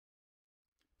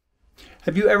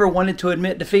Have you ever wanted to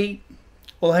admit defeat?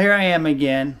 Well, here I am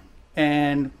again,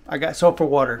 and I got sulfur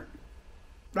water.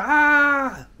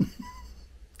 Ah!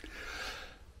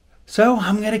 So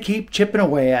I'm going to keep chipping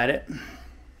away at it.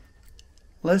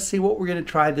 Let's see what we're going to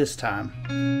try this time.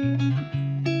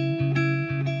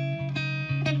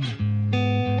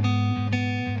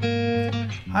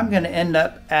 I'm going to end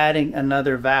up adding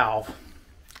another valve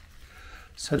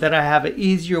so that I have an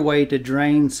easier way to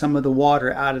drain some of the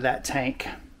water out of that tank.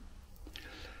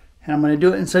 And I'm going to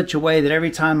do it in such a way that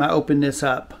every time I open this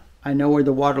up, I know where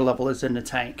the water level is in the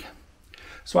tank.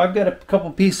 So I've got a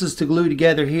couple pieces to glue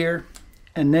together here,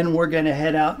 and then we're going to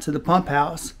head out to the pump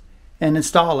house and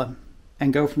install them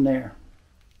and go from there.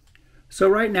 So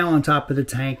right now on top of the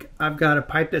tank, I've got a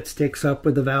pipe that sticks up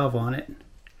with a valve on it.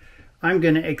 I'm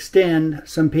going to extend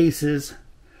some pieces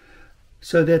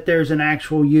so that there's an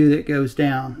actual U that goes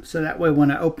down. So that way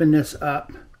when I open this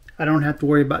up, I don't have to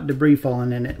worry about debris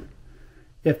falling in it.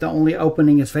 If the only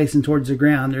opening is facing towards the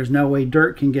ground, there's no way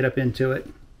dirt can get up into it.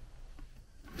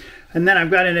 And then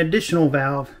I've got an additional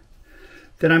valve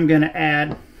that I'm going to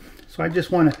add. So I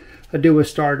just want to do a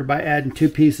starter by adding 2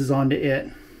 pieces onto it.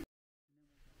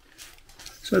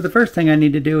 So the first thing I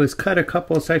need to do is cut a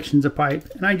couple of sections of pipe,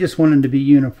 and I just want them to be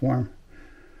uniform.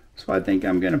 So I think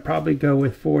I'm going to probably go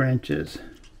with 4 inches,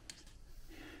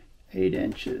 8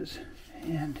 inches,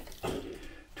 and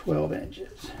 12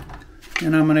 inches.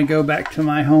 And I'm going to go back to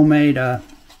my homemade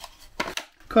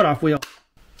cutoff wheel.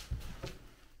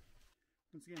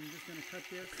 Once again, I'm just going to cut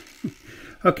this.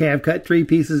 Okay, I've cut 3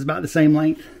 pieces about the same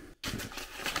length.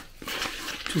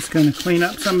 Just going to clean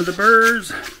up some of the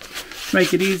burrs,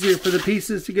 make it easier for the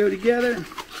pieces to go together.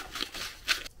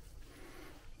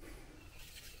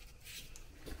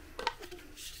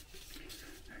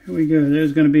 Here we go.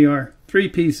 There's going to be our 3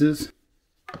 pieces.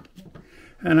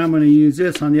 And I'm going to use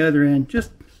this on the other end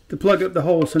just to plug up the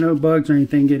hole so no bugs or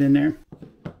anything get in there.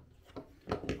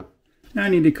 Now I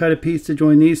need to cut a piece to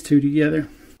join these 2 together.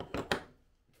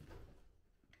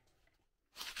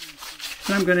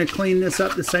 And I'm going to clean this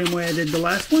up the same way I did the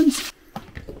last ones.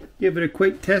 Give it a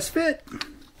quick test fit.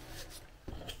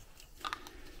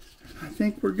 I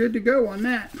think we're good to go on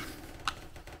that.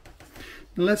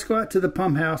 And let's go out to the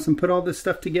pump house and put all this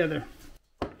stuff together.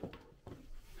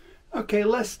 Okay,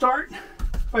 let's start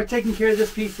by taking care of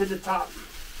this piece at the top.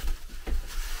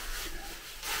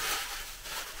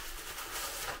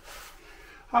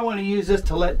 I want to use this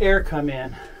to let air come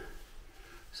in.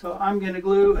 So I'm going to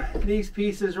glue these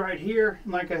pieces right here.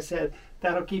 And like I said,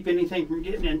 that'll keep anything from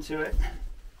getting into it.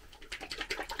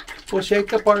 We'll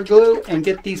shake up our glue and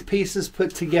get these pieces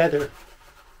put together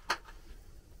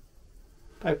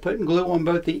by putting glue on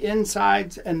both the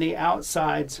insides and the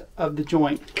outsides of the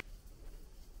joint.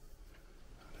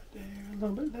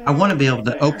 I want to be able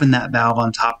to open that valve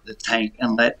on top of the tank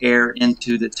and let air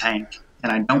into the tank.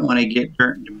 And I don't want to get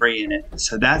dirt and debris in it.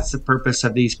 So that's the purpose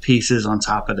of these pieces on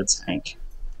top of the tank.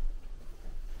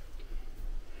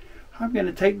 I'm going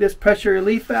to take this pressure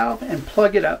relief valve and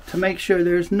plug it up to make sure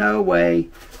there's no way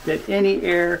that any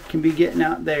air can be getting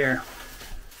out there.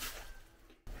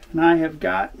 And I have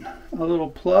got a little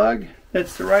plug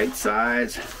that's the right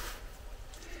size.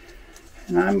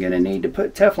 And I'm going to need to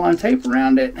put Teflon tape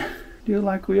around it. Do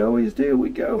like we always do. We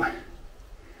go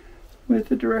with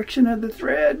the direction of the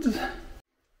threads.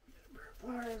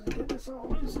 Get this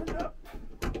all loosened up.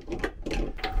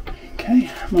 Okay,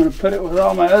 I'm going to put it with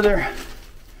all my other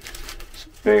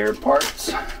spare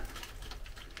parts.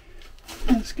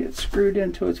 Let's get screwed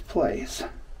into its place.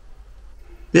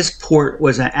 This port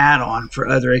was an add-on for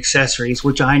other accessories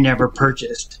which I never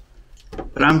purchased.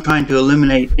 But I'm trying to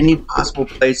eliminate any possible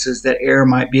places that air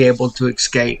might be able to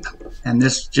escape. And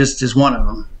this just is one of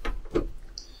them.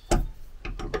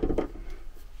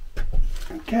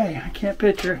 Okay, I can't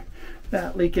picture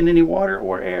that leaking any water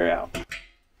or air out.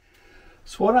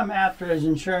 So what I'm after is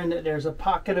ensuring that there's a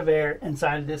pocket of air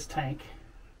inside of this tank.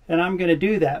 And I'm going to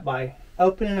do that by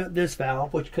opening up this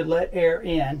valve, which could let air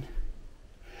in.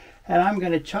 And I'm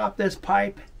going to chop this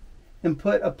pipe and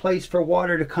put a place for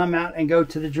water to come out and go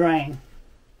to the drain.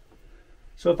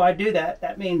 So if I do that,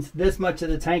 that means this much of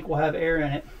the tank will have air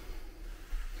in it.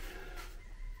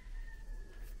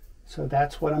 So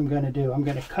that's what I'm going to do. I'm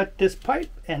going to cut this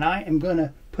pipe and I am going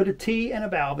to put a T and a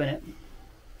valve in it.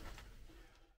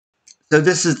 So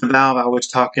this is the valve I was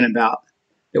talking about,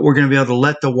 that we're going to be able to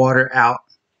let the water out.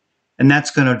 And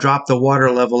that's going to drop the water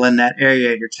level in that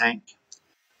aerator tank.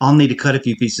 I'll need to cut a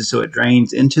few pieces so it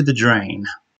drains into the drain.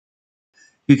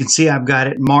 You can see I've got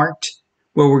it marked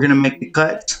where we're going to make the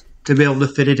cut to be able to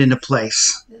fit it into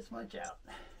place. This much out.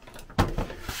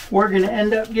 We're going to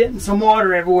end up getting some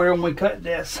water everywhere when we cut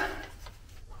this.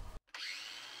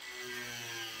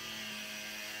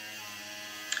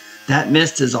 That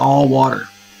mist is all water.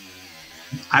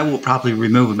 I will probably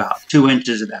remove about 2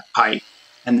 inches of that pipe,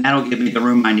 and that'll give me the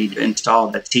room I need to install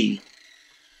the T.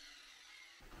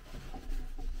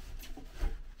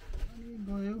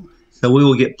 So we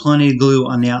will get plenty of glue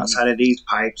on the outside of these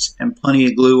pipes and plenty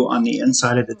of glue on the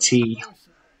inside of the T.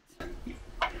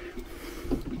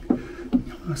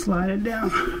 I'll slide it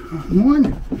down on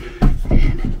one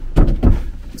and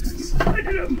slide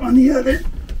it up on the other.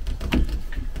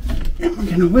 And we're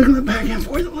going to wiggle it back and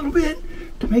forth a little bit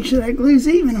to make sure that glue's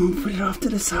even, and we'll put it off to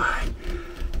the side.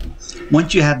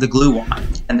 Once you have the glue on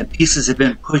and the pieces have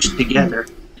been pushed together,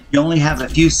 you only have a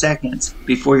few seconds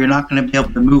before you're not going to be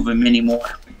able to move them anymore.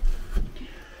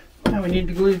 Now we need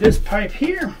to glue this pipe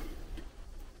here.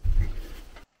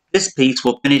 This piece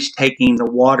will finish taking the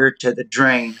water to the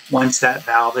drain once that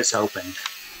valve is opened.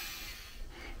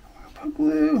 Put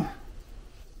glue.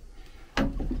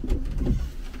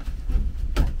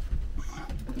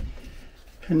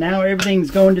 And now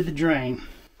everything's going to the drain.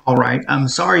 Alright, I'm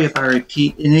sorry if I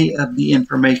repeat any of the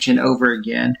information over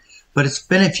again, but it's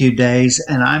been a few days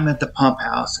and I'm at the pump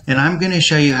house and I'm going to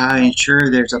show you how I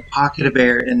ensure there's a pocket of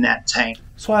air in that tank.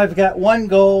 So I've got one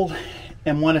goal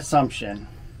and one assumption.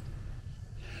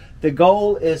 The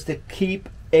goal is to keep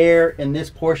air in this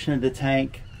portion of the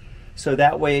tank so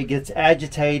that way it gets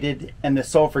agitated and the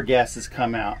sulfur gases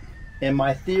come out. And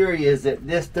my theory is that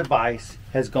this device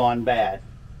has gone bad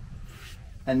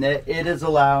and that it is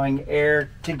allowing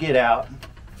air to get out,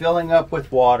 filling up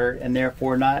with water, and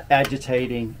therefore not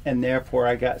agitating, and therefore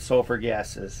I got sulfur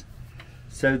gases.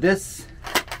 So this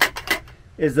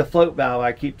is the float valve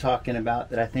I keep talking about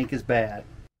that I think is bad.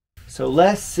 So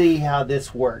let's see how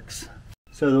this works.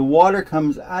 So the water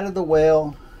comes out of the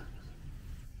well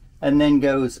and then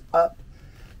goes up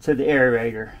to the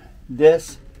aerator.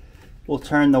 This will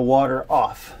turn the water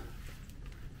off.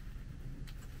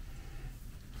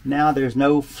 Now there's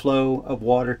no flow of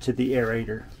water to the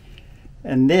aerator.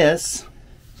 And this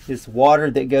is water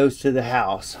that goes to the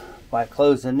house. By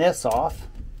closing this off,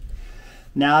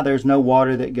 now there's no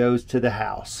water that goes to the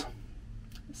house.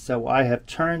 So I have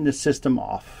turned the system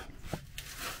off.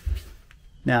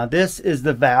 Now this is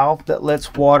the valve that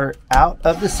lets water out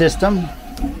of the system.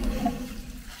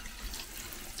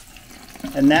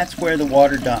 And that's where the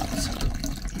water dumps.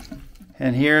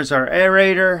 And here's our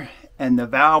aerator and the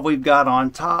valve we've got on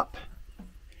top.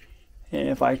 And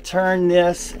if I turn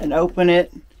this and open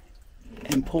it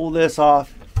and pull this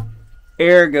off,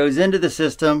 air goes into the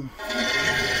system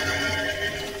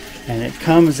and it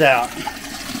comes out.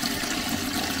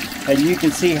 And you can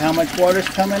see how much water's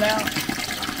coming out.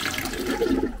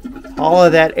 All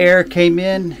of that air came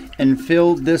in and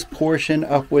filled this portion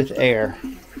up with air.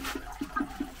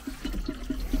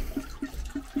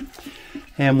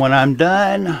 And when I'm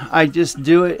done, I just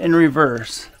do it in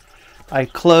reverse. I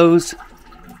close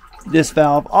this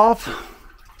valve off.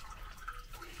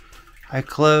 I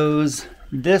close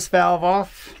this valve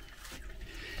off.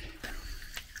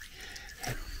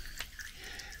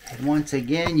 And once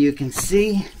again, you can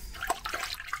see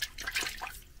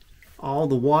all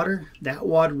the water. That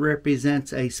water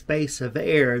represents a space of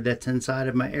air that's inside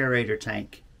of my aerator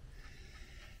tank.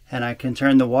 And I can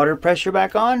turn the water pressure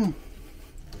back on.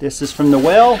 This is from the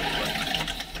well,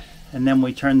 and then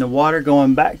we turn the water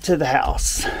going back to the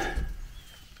house.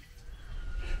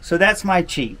 So that's my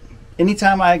cheat.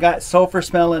 Anytime I got sulfur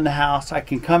smell in the house, I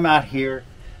can come out here,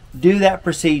 do that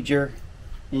procedure,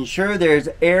 ensure there's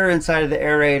air inside of the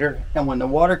aerator, and when the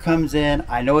water comes in,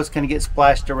 I know it's going to get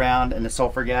splashed around and the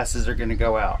sulfur gases are going to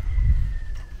go out.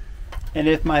 And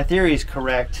if my theory is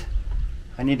correct,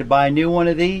 I need to buy a new one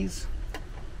of these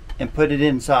and put it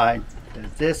inside.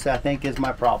 This, I think, is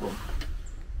my problem.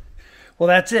 Well,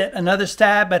 that's it. Another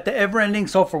stab at the ever-ending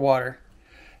sulfur water.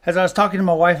 As I was talking to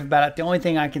my wife about it, the only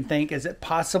thing I can think is that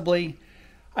possibly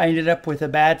I ended up with a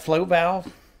bad float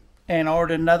valve and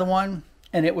ordered another one,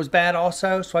 and it was bad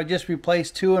also, so I just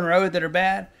replaced 2 in a row that are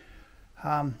bad.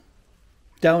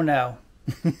 Don't know.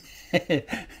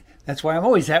 That's why I'm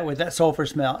always at with that sulfur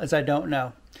smell, is I don't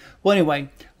know. Well, anyway,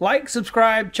 like,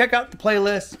 subscribe, check out the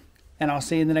playlist, and I'll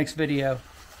see you in the next video.